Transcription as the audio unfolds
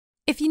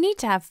If you need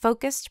to have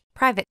focused,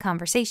 private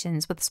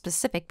conversations with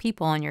specific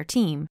people on your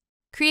team,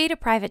 create a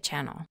private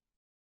channel.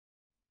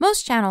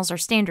 Most channels are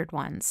standard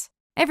ones.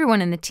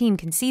 Everyone in the team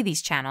can see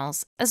these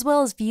channels, as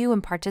well as view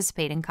and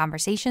participate in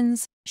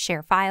conversations,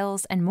 share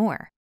files, and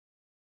more.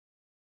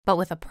 But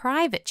with a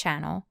private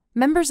channel,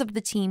 members of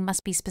the team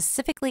must be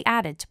specifically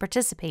added to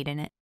participate in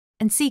it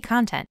and see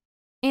content,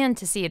 and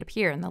to see it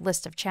appear in the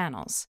list of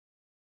channels.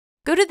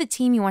 Go to the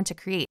team you want to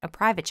create a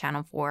private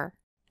channel for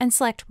and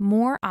select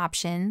More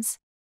Options,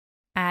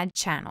 Add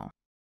Channel.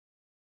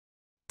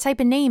 Type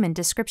a name and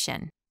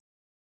description.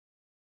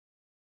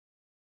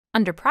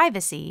 Under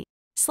Privacy,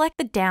 select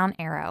the down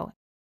arrow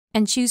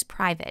and choose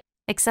Private,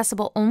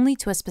 accessible only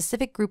to a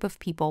specific group of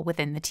people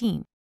within the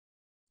team.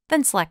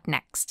 Then select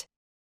Next.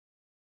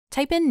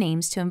 Type in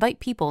names to invite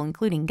people,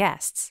 including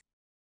guests.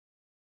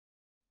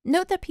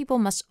 Note that people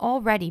must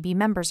already be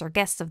members or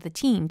guests of the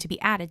team to be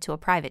added to a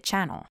private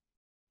channel.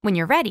 When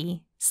you're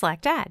ready,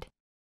 select Add.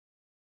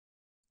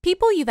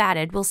 People you've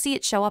added will see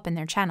it show up in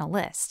their channel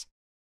list.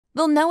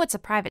 They'll know it's a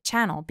private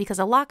channel because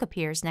a lock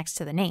appears next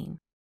to the name.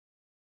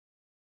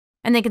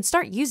 And they can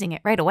start using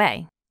it right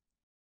away.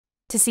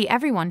 To see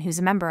everyone who's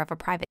a member of a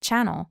private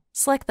channel,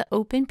 select the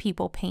Open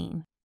People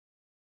pane.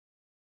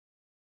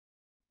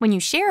 When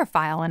you share a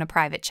file in a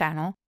private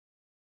channel,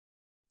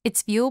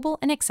 it's viewable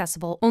and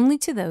accessible only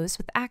to those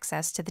with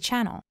access to the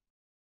channel.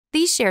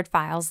 These shared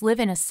files live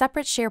in a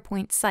separate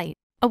SharePoint site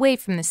away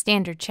from the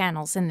standard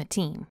channels in the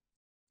team.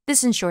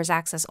 This ensures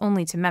access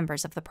only to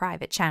members of the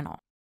private channel.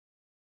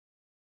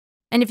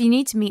 And if you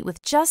need to meet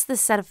with just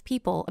this set of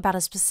people about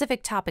a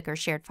specific topic or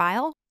shared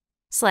file,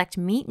 select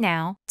Meet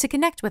Now to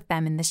connect with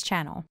them in this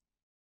channel.